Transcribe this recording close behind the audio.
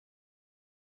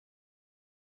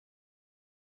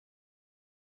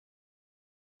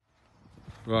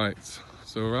Right,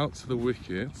 so we're out to the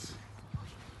wicket.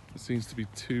 It seems to be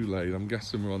too late. I'm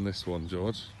guessing we're on this one,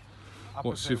 George. I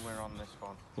presume we're on this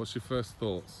one. What's your first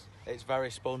thoughts? It's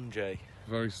very spongy.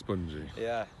 Very spongy.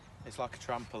 Yeah, it's like a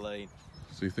trampoline.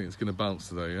 So you think it's going to bounce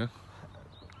today, yeah?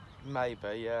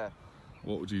 Maybe, yeah.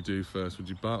 What would you do first? Would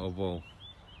you bat or bowl?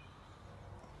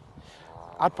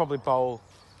 I'd probably bowl.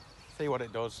 See what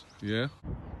it does. Yeah?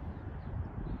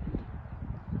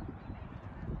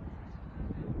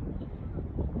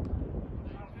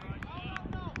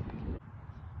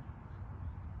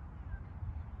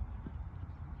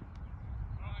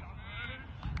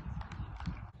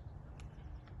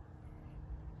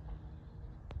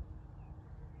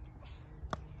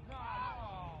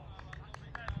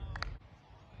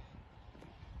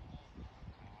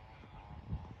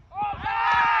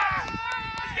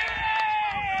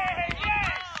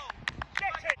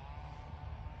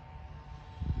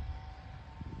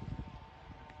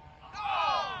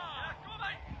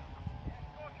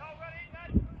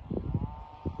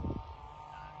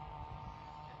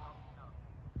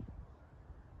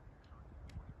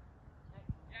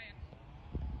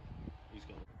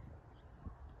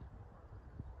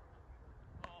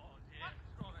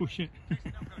 Push it.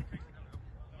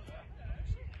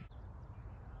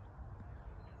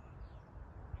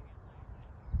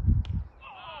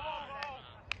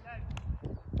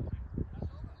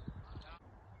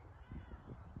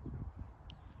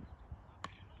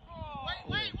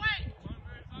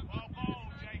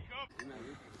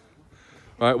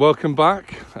 Right, welcome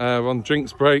back. We're on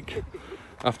drinks break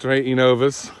after 18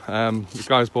 overs. The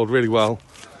guys bowled really well.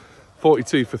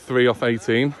 42 for 3 off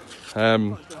 18.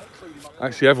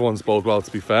 Actually, everyone's bowled well,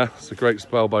 to be fair. It's a great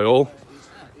spell by all.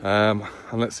 And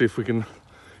let's see if we can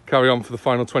carry on for the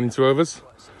final 22 overs.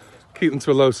 Keep them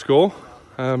to a low score.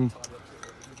 And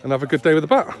have a good day with the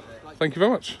bat. Thank you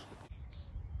very much.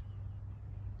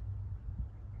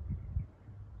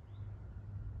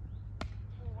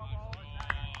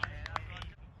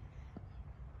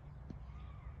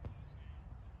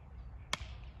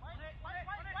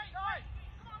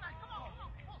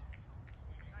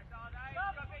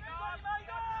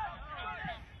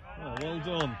 Oh, well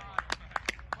done.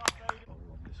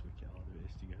 On this wicket, harder it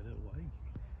is to get it away.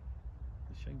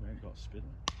 The shame we ain't got a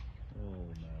spinner.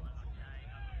 Oh no.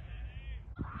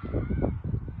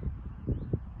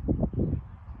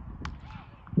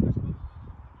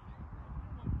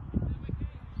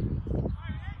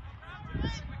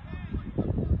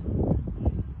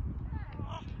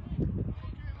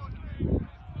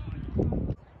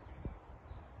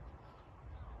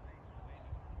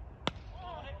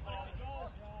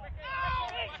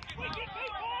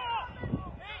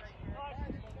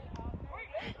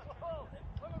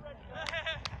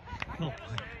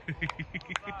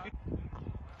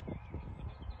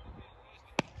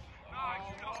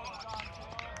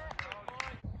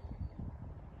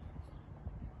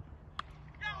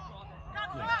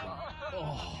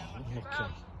 Oh, okay.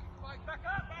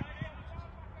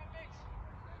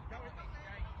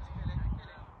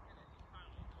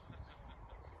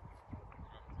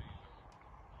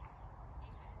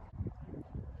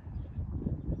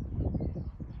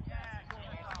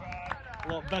 A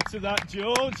lot better that,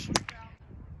 George.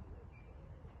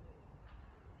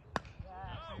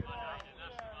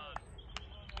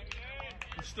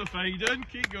 Good stuff, Aidan.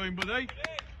 Keep going, buddy. Go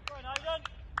on, Aidan.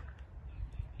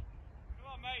 Come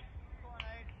on, mate. Go on,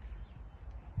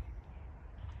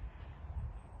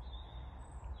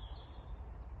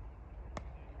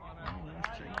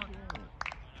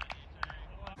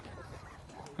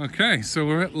 Aid. Okay, so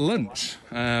we're at lunch.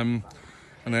 And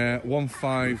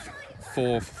 1-5-4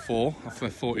 for 4 after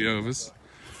 40 overs.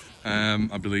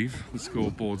 I believe the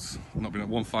scoreboard's not been at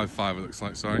 1-5-5, it looks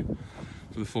like, sorry,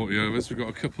 for the 40 overs. We've got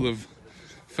a couple of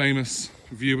famous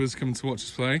viewers coming to watch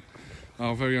us play.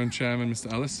 Our very own chairman,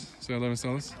 Mr. Ellis. Say hello, Mr.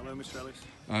 Ellis. Hello, Mr. Ellis.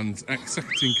 And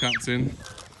ex-second team captain,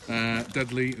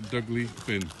 Deadly Dougie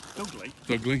Phin.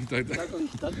 Deadly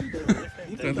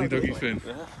Dougie Phin.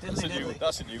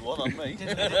 That's a new one on me.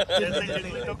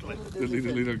 Deadly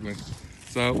Dougie.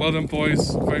 So well done,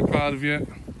 boys. Very proud of you.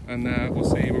 And we'll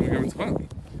see you when we go into bat.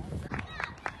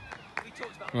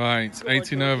 Right,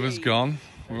 18 overs gone.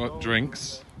 We're at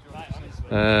drinks.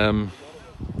 We're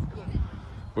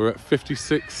at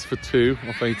 56 for 2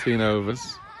 off 18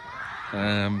 overs.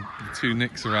 The 2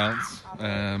 Nicks are out,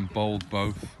 bowled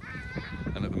both.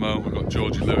 And at the moment we've got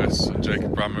Georgie Lewis and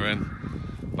Jacob Brammer in,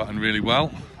 batting really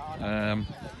well. So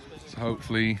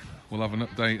hopefully we'll have an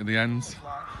update at the end,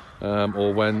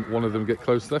 or when one of them get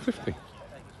close to their 50.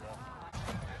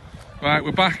 Right,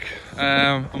 we're back.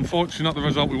 Unfortunately, not the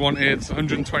result we wanted.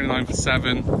 129 for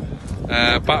 7.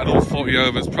 Batted all 40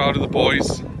 overs. Proud of the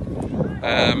boys.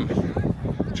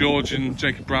 George and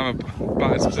Jacob Brammer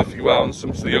batted specifically well, and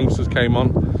some of the youngsters came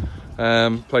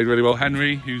on. Played really well.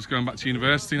 Henry, who's going back to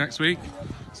university next week,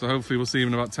 so hopefully we'll see him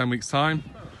in about 10 weeks' time.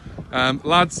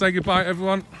 Lads, say goodbye,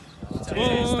 everyone.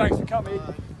 Cheers, thanks for coming.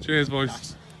 Cheers,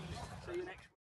 boys.